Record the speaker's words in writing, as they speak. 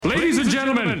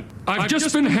gentlemen, I've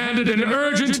just been handed an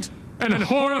urgent and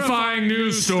horrifying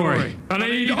news story, and I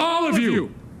need all of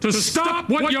you to stop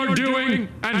what you're doing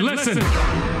and listen.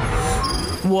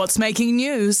 What's making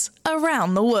news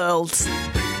around the world?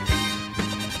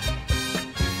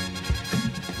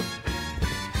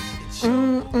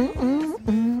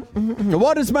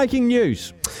 What is making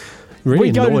news? Really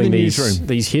We go to the annoying newsroom.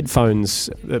 these headphones.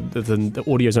 The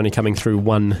audio's only coming through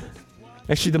one,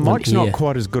 Actually, the mic's not ear.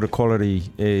 quite as good a quality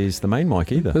as the main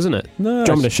mic either. isn't it? No,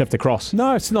 Do you want me to shift across?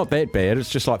 No, it's not that bad. It's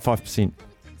just like 5%.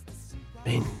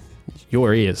 Man,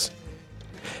 your ears.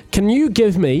 Can you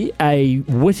give me a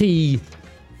witty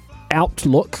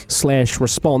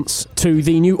outlook/response to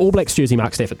the new All Blacks jersey,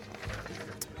 Mark Stafford?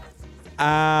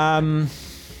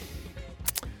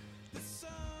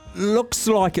 Looks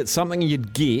like it's something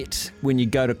you'd get when you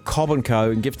go to Cobb &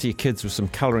 Co. and give to your kids with some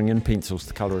colouring in pencils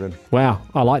to colour it in. Wow,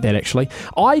 I like that actually.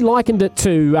 I likened it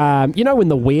to, when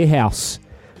the warehouse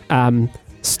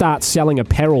starts selling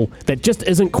apparel that just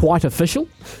isn't quite official.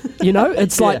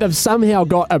 It's like they've somehow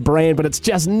got a brand, but it's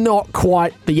just not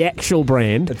quite the actual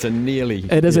brand. It's a nearly.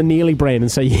 It is a nearly brand,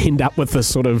 and so you end up with this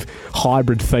sort of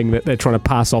hybrid thing that they're trying to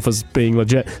pass off as being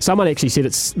legit. Someone actually said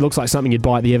it looks like something you'd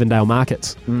buy at the Avondale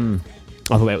markets.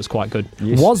 I thought that was quite good.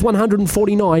 Yes. Was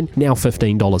 $149, now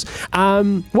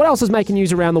 $15. What else is making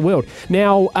news around the world?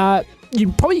 Now,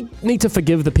 you probably need to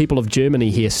forgive the people of Germany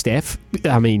here, Steph.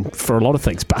 I mean, for a lot of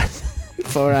things, but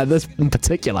for this in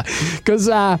particular. Because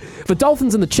the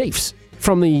Dolphins and the Chiefs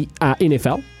from the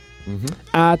NFL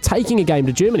are taking a game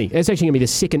to Germany. It's actually going to be the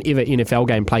second ever NFL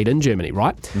game played in Germany,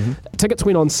 right? Tickets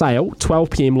went on sale 12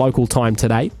 p.m. local time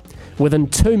today. Within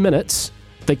 2 minutes,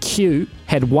 the queue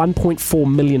had 1.4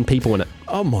 million people in it.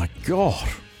 Oh my God.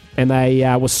 And they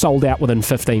were sold out within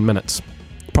 15 minutes.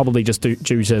 Probably just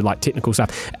due to like technical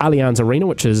stuff. Allianz Arena,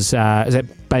 which is that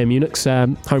Bayern Munich's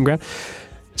home ground.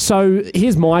 So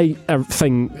here's my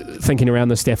thinking around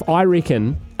this stuff. I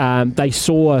reckon they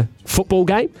saw a football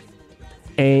game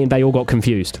and they all got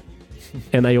confused.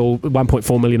 And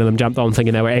 1.4 million of them jumped on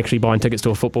thinking they were actually buying tickets to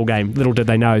a football game. Little did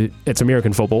they know it's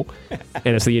American football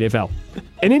and it's the NFL.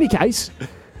 In any case,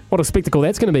 what a spectacle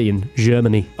that's going to be in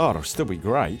Germany. Oh, it'll still be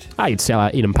great. You'd sell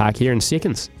out Eden Park here in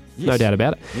seconds. Yes. No doubt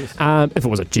about it. Yes. If it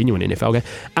was a genuine NFL game.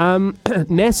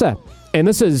 NASA, and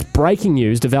this is breaking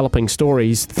news, developing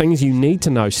stories, things you need to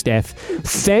know, Steph.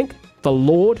 Thank the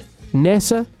Lord,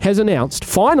 NASA has announced,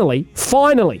 finally,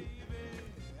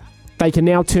 they can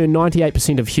now turn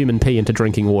 98% of human pee into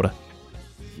drinking water.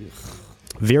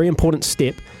 Very important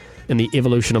step in the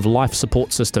evolution of life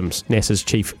support systems, NASA's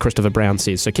chief Christopher Brown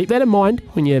says. So keep that in mind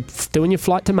when you're doing your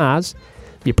flight to Mars.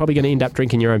 You're probably going to end up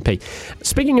drinking your own pee.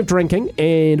 Speaking of drinking,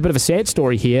 and a bit of a sad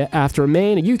story here, after a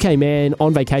UK man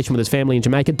on vacation with his family in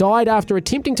Jamaica died after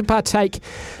attempting to partake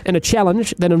in a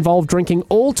challenge that involved drinking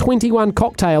all 21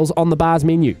 cocktails on the bar's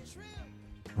menu.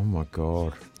 Oh my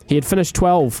God. He had finished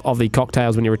 12 of the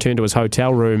cocktails when he returned to his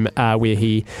hotel room, where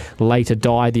he later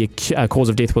died. The cause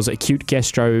of death was acute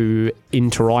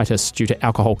gastroenteritis due to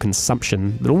alcohol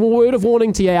consumption. Little word of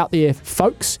warning to you out there,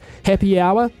 folks. Happy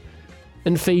hour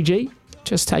in Fiji.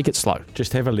 Just take it slow.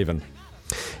 Just have a 11.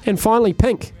 And finally,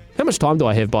 Pink. How much time do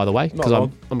I have, by the way? Not Because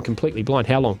long. I'm completely blind.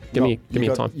 How long? Give me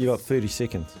a time. You got 30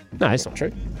 seconds. No, that's not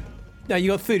true. No,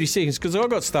 you got 30 seconds because I've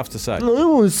got stuff to say. I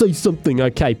want to say something.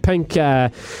 Okay, Pink.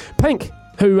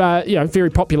 Who, very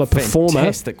popular performer.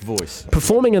 Fantastic voice.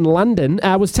 Performing in London,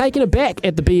 was taken aback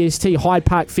at the BST Hyde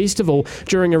Park Festival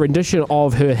during a rendition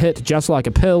of her hit Just Like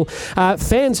a Pill.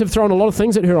 Fans have thrown a lot of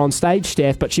things at her on stage,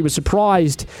 Steph, but she was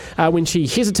surprised when she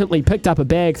hesitantly picked up a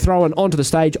bag thrown onto the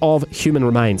stage of human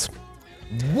remains.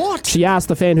 What? She asked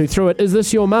the fan who threw it, "Is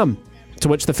this your mum?" To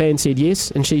which the fan said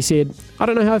yes, and she said, "I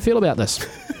don't know how I feel about this."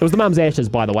 It was the mum's ashes,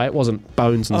 by the way. It wasn't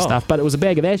bones and stuff, but it was a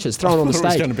bag of ashes thrown on the It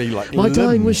was stage. going to be like My dying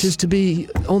limbs. wishes to be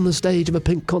on the stage of a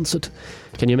Pink concert.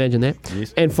 Can you imagine that?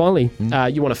 Yes. And finally,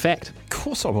 you want a fact? Of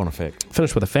course I want a fact.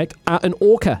 Finish with a fact. An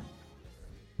orca,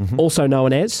 also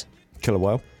known as... Killer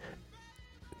whale.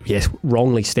 Yes,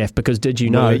 wrongly, Steph, because did you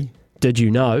know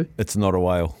It's not a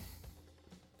whale.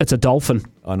 it's a dolphin?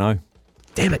 I know.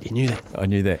 Damn it, you knew that. I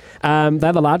knew that.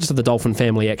 They're the largest of the dolphin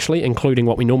family, actually, including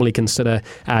what we normally consider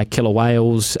killer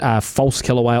whales, false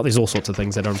killer whale. There's all sorts of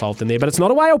things that are involved in there, but it's not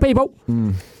a whale, people.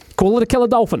 Call it a killer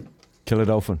dolphin. Killer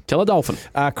dolphin. Killer dolphin.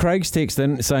 Craig's text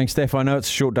in saying, Steph, I know it's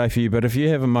a short day for you, but if you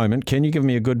have a moment, can you give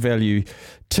me a good value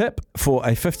tip for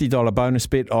a $50 bonus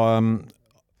bet?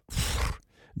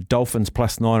 Dolphins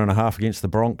plus 9.5 against the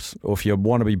Bronx. Or if you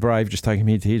want to be brave, just take them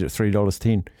head to head at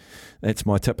 $3.10. That's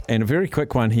my tip. And a very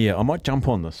quick one here. I might jump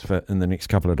on this in the next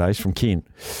couple of days from Ken.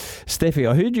 Staffy,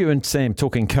 I heard you and Sam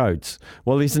talking codes.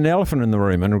 Well, there's an elephant in the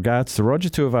room in regards to Roger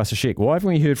Tuivasa-Sheck. Why haven't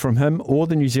we heard from him or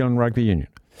the New Zealand Rugby Union?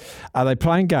 Are they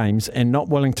playing games and not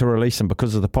willing to release them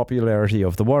because of the popularity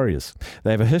of the Warriors?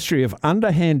 They have a history of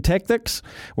underhand tactics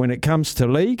when it comes to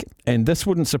league, and this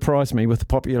wouldn't surprise me with the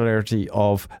popularity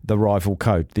of the rival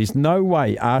code. There's no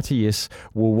way RTS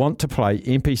will want to play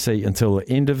NPC until the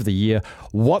end of the year.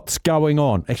 What's going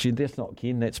on? Actually, that's not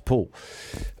Ken, that's Paul.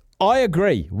 I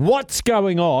agree. What's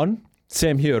going on?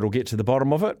 Sam Hewitt will get to the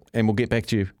bottom of it, and we'll get back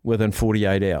to you within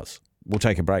 48 hours. We'll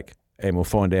take a break, and we'll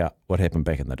find out what happened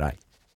back in the day.